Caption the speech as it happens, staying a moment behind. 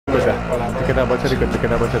likod ah. Tikinaban sa likod,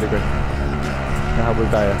 tikinaban sa likod. Nahabol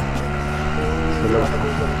tayo. Dalawa.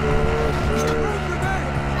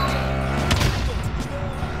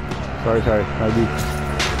 Sorry, Nabi.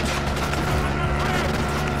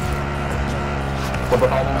 Baba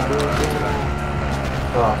tayo ng building.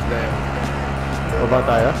 Baba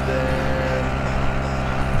tayo?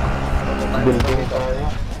 Building tayo.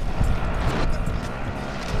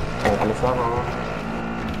 Ang alis na ako.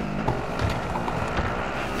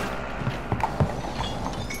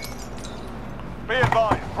 Be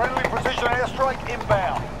advised, friendly precision airstrike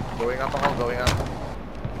inbound. Going up ako, going up.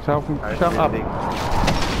 Saan up?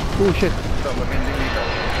 Oh shit. Ito, paminding dito.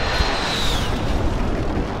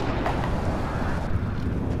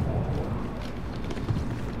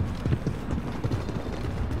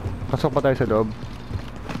 Pasok pa tayo sa loob.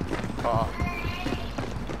 Oo.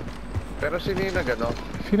 Pero sininag ano?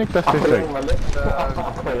 Sinigtas test strike. Mali.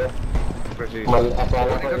 Precision. Mali.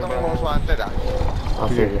 Akala ko Ito iba. naman most wanted ah.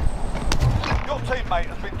 Sige. Your teammate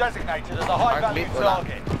has been designated as a high-value Heartbeat, wala.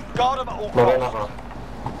 target. Guard him at all Meron costs. ako.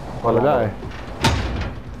 Wala eh.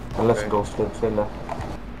 Unless Okay. ghosted sila.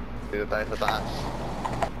 Dito tayo sa taas.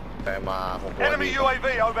 Tayo makakukuha Enemy dito. UAV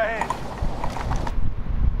overhead.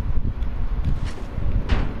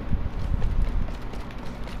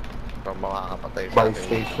 Para makakapatay sa Buy atin.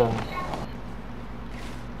 station.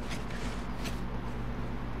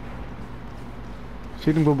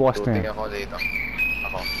 Sinong bubukas na Shooting yan? ako dito.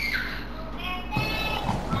 Ako.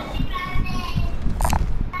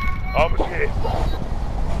 I'm here.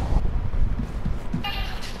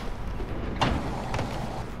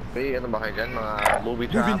 May ano ba kayo dyan? Mga movie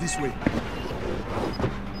trap? Moving this way.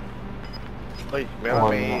 Uy,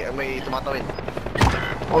 meron may tumatawid.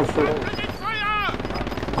 Oh shit.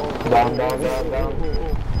 Down.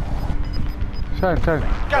 Saan? Gas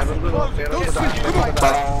is Meron closing. meron Don't sa switch, taas. go back.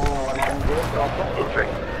 Parang 100 ata.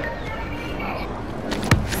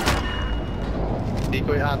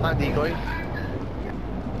 Decoy ata, decoy.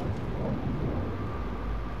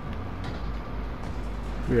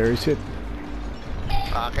 Where is it?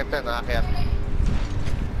 Aakit yan, aakit.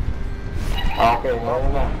 Okay,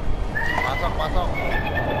 ngayon na. Pasok.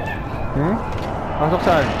 Pasok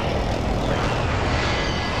saan?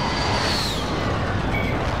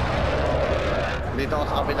 Dito ako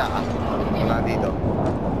sa kabila ah. Wala dito.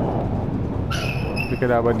 May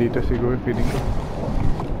kalaban dito siguro, feeling ko.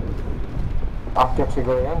 Akyat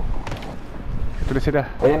siguro yan. Ito na sila.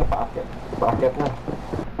 Ayan, paakyat. Paakyat na.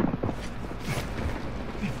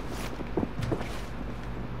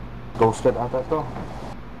 Ghosted ata to.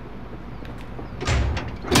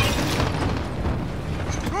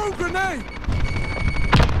 Throw grenade!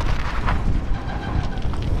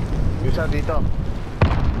 Isa dito.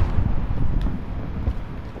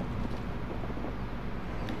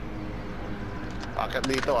 Aakit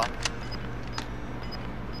dito ah.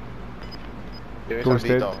 Yung isa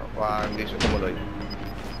Ghosted? dito. Hindi siya tumuloy.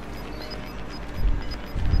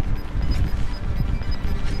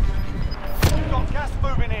 Got gas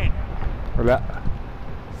moving in. Wala.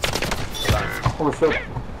 Oh shit.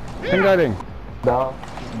 Saan galing? Down.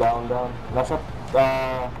 Nasa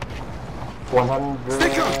 176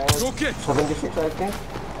 Sticker! Rocket! I think.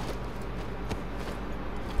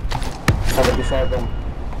 77.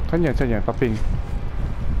 Saan yan? Paping.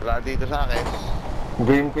 Wala dito sa akin.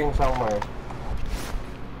 Green ping somewhere.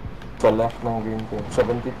 Sa left ng green ping.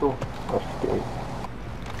 72 or 58.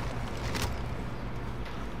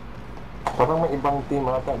 Parang may ibang team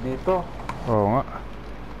ata dito. Oo nga.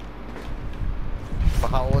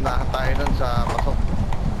 Baka unahan tayo nun sa pasok.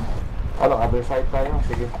 Ano, other side tayo?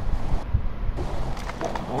 Sige.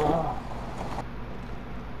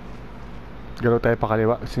 Galaw tayo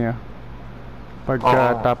pakaliwa. Kasi nga.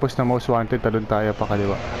 Pagkatapos na most wanted, talon tayo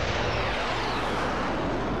pakaliwa.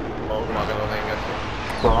 Oo, gumagalaw na yung gas.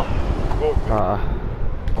 So, Go.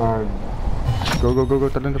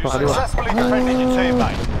 Talon na pakaliwa. Successfully defended your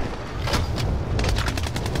teammate.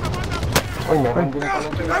 uy, meron din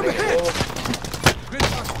pala sila Over here! dito.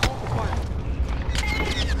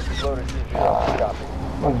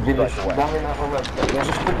 Mag-village. Dami na ako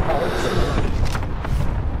nasuspect tayo.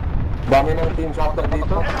 Dami ng team shot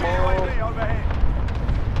dito. Enemy UAV overhead.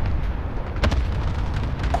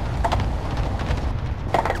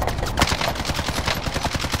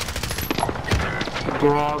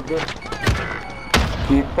 Grabe.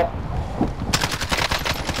 Kita.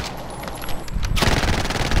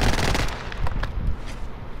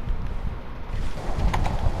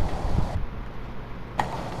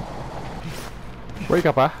 Uy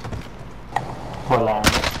ka pa? Wala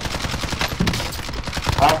na.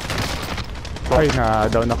 Ha? Ay,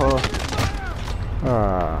 na-down ako.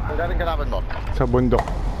 Ang galing kalaban mo? Sa bundok.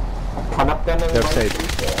 Hanap ka ng Left side.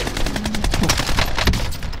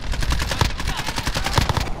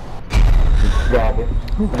 Grabe.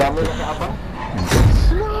 Dami na kaabang.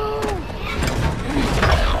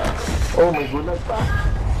 Oh, may gulag pa.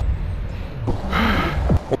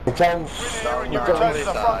 May chance. When you return to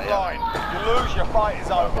the front line, you lose, your fight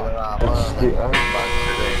is over.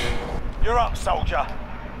 You're up, soldier.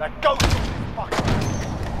 Now go to this fucker.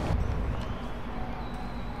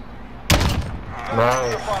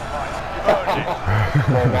 Nice. The front line. You've earned it.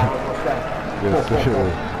 Nagahon mo siya. Yes, for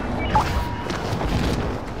sure.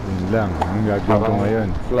 Yun lang. Ang gagawin ko ngayon.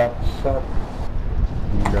 Flat shot.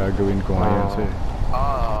 Ang gagawin ko ngayon, sir.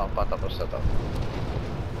 Patapos na to.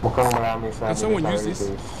 Mukhang marami sa Can someone use military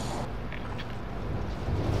this? base.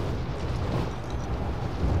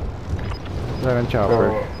 Wala ng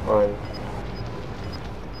chopper. So, oy.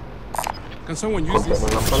 Can someone use Kunti this?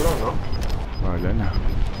 na lang pala, no? Wala na.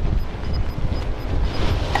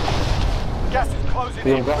 Gas is closing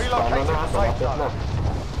Yung in. gas, paano Relocate to na? the safe Malapit na. zone.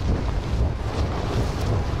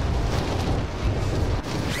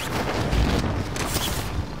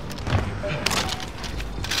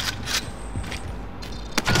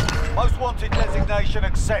 Most wanted designation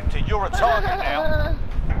accepted. You're a target now.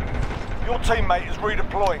 Your teammate is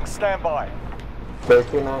redeploying. Stand by.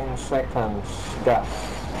 39 seconds. Gas.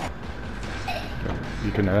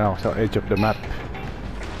 Dito na lang ako sa edge of the map.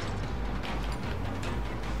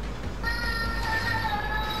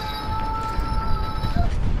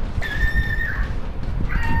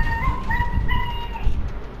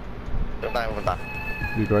 Saan tayo pupunta?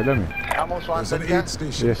 Hindi ko alam eh. Most There's an wanted yan. aid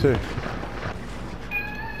station. Yes, sir.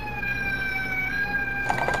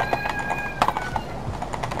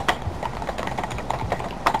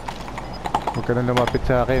 Huwag ka na lumapit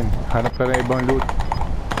sa akin. Hanap ka na ibang loot.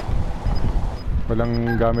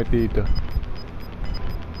 Walang gamit dito.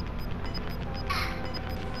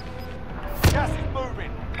 Gas is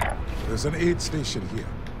moving. There's an aid station here.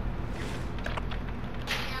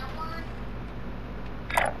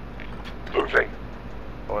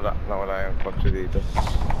 Nawala yung kotse dito. Get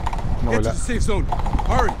to Nawala. the safe zone.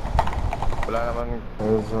 Hurry. Wala naman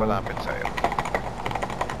malapit sa'yo.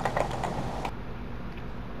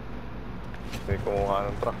 May kumuha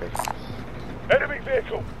ng truck eh. Enemy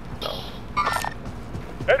vehicle.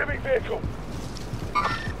 Enemy vehicle.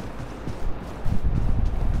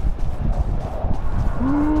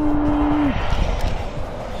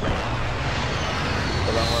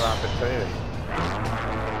 Walang malapit sa'yo eh.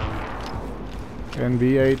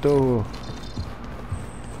 NBI to.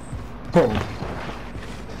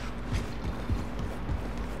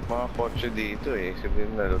 Mga kotse dito eh.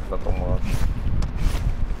 Sabihin na loot na itong mga...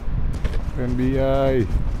 NBI.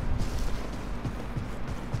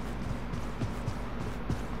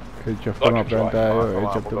 Edge of the map lang tayo.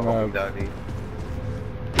 Edge of the map.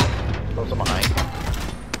 Ito sa makain.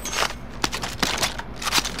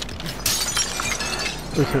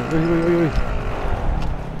 Uy, sir. Uy, uy, uy, uy.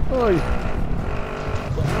 Uy.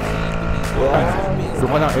 Doon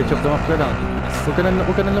ka lang. Edge of the map ka lang. Huwag ka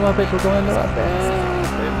na lumapit. Huwag ka na lumapit.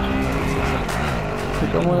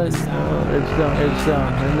 Ikaw muna. Edge lang. Edge lang.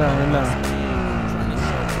 Yan lang. Yan lang.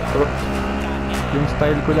 Yung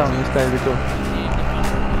style ko lang. Yung style ko.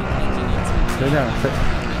 Yan lang.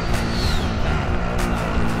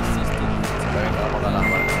 Dahil na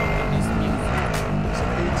makalaman.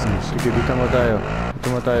 Sige, dito mo tayo. Dito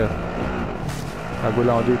mo tayo. Tago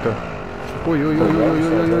lang ako dito. Uy, uy, uy, uy, uy,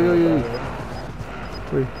 uy, uy, uy, uy.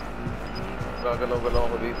 Uy. Gagalaw-galaw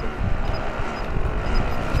ako dito.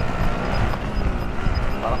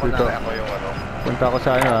 Para ko Dito. nalay ako yung ano. Punta ako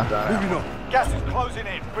sa ano ah. Moving on. Gas is closing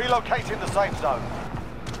in. Relocating the safe zone.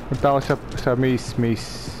 Punta ako sa maze.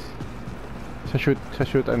 Sa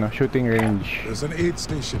shooting range. There's an aid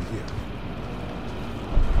station here.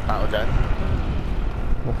 Tao dyan.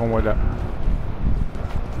 Mukhang wala.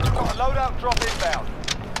 Got a loadout drop inbound.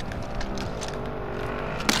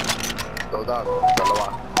 Load out. Dalawa.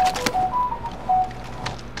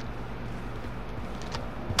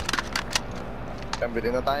 Yan,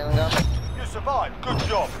 bilhin na tayo ng gamit. You survived. Good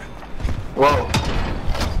job. Wow.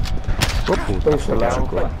 Oh, puta. Uy,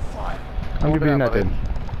 salamat. Ang bibilin natin?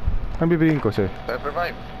 Ang bibilin ko, sir?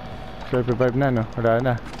 Self-revive. Self-revive na, no? Wala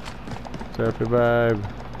na. Self-revive.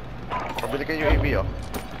 Pabili kayo UAV oh.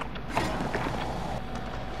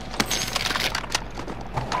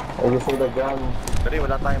 I just need a gun. Dali,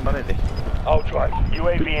 wala tayong baril eh. Ultra.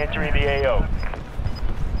 UAV entering the AO.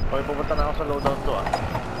 Okay, pupunta na ako sa loadout to ah.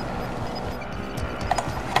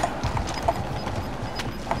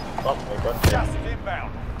 Oh my god. Gas is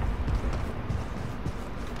inbound.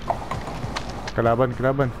 Kalaban.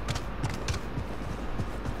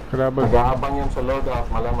 Kalaban. Nag-aabang yan sa loadout,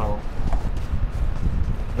 malamang.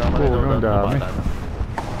 Oo, ang dami.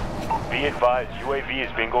 Be advised, UAV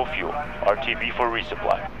is bingo fuel. RTB for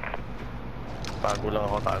resupply. Tago lang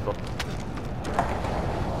ako, tago.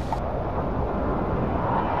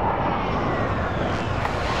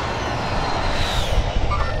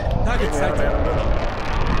 Target sighted.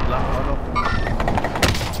 Lang, ano?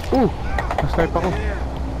 Na-snipe ako.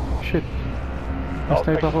 Shit.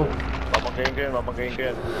 Na-snipe ako. Papagayin ko yan, papagayin ko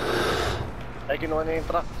yan. Ay, kinuha niya yung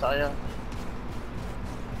truck, sayang.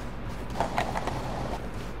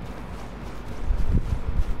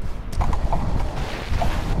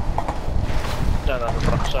 Diyan, nasa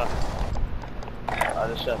truck siya.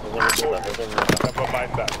 Ano siya, sasagutin natin. Never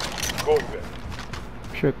mind that. Go there.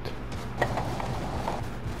 Shit.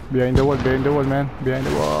 Behind the wall, man. Behind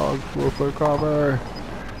the wall. Go for cover.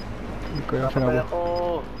 Hindi ko yung Napatay sinabi. ako.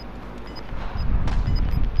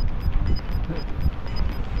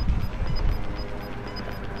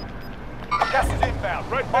 Gas is inbound.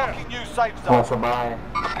 Marking new safe zone. Nasa bahay.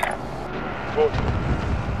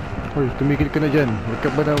 Uy, tumigil ka na dyan. Huwag ka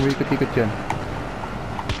ba na ikot-ikot dyan?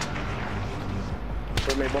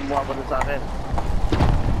 So, may bumbuha pa dun sa akin.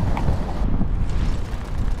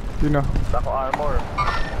 Yun na. Ako armor.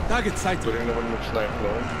 Target sighted. Tuloy naman mag-snipe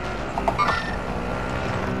noon.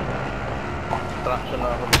 Distraction na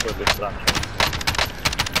ako dito, distraction.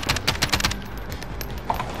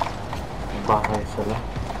 Bahay sila.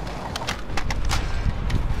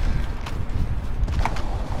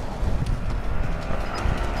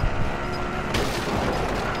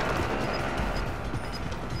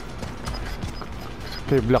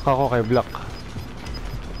 Kay Black ako, kay Black.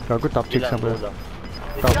 Gago, top 6 na ba?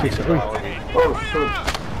 Top 6. Uy, Oh, shoot.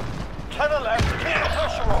 10 left. Keep the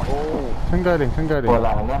pressure on. Oh, saan galing? Saan galing?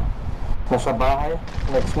 Wala na. Nasa bahay.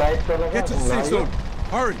 Nag-snipe talaga. Get to the Ang safe layo. zone.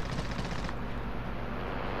 Hurry.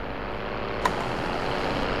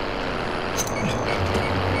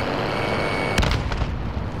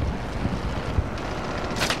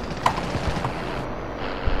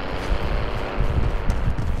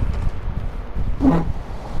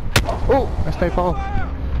 Oh! Na-snipe ako.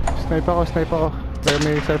 Snipe ako. Pero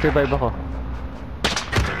may self-revive ako.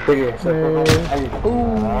 Sige, ay.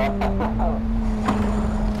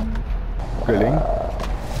 Galing.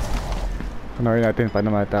 Panoorin natin paano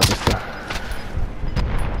matapos to.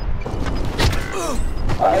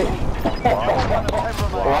 Ay!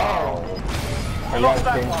 Wow. Ayan,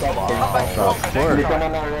 game shot, game shot. Top 4. Hindi ko na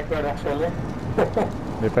na-record actually.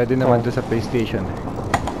 May pwede naman to sa PlayStation.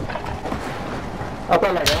 Ah,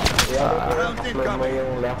 talaga? I-upload mo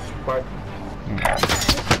yung last part.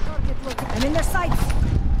 I'm in their sights.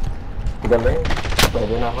 Galing.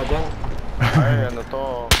 Pwede na ako dyan. ay, ano to?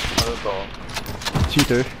 Ano to?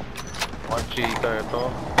 Cheater. One cheater to.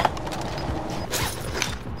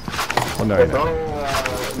 Panoorin Ito natin.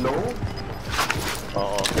 ang low.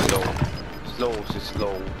 Oo, slow. Slow, si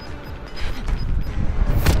slow.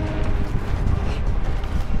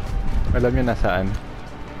 Alam niyo nasaan?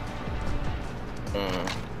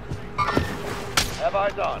 Have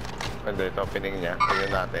eyes on. Hindi, ito, pining niya.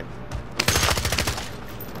 Tingnan natin.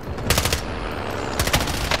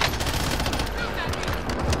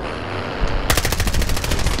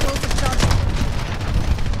 Explosive charge.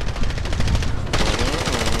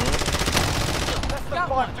 Less than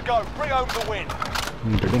 5 to go. Bring home the win.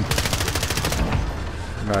 Galing.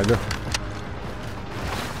 Gado.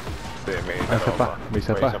 Hindi, may Ah, isa pa. May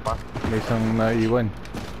isa pa. May isang naiwan.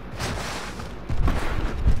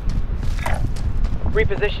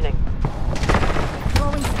 Repositioning.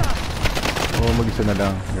 Throwing stuff. Oo, mag-isa na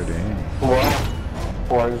lang. Galing. Wow.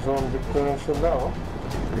 Warzone victory sila, oh.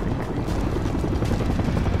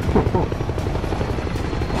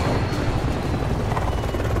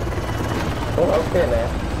 Oh, okay na.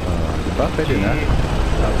 Diba? Pwede na.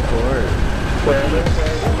 Top 4. Pwede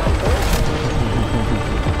na po.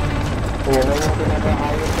 Yan na yung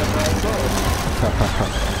pinaka-ayos sa driver.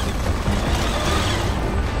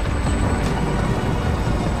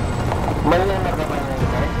 May yan na naman yung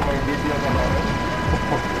mic. May video naman.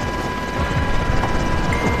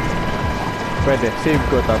 Pwede. Save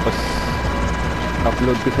ko tapos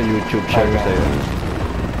upload ko sa YouTube. Share ko sa'yo.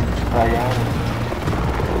 Ayan.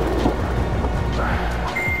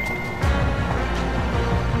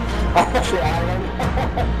 Si Alan.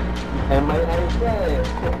 May eyes na eh.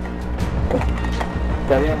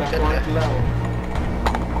 Kaya na-short lang.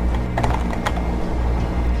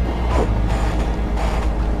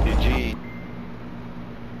 GG.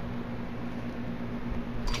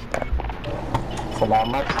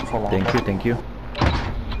 Salamat. Thank you.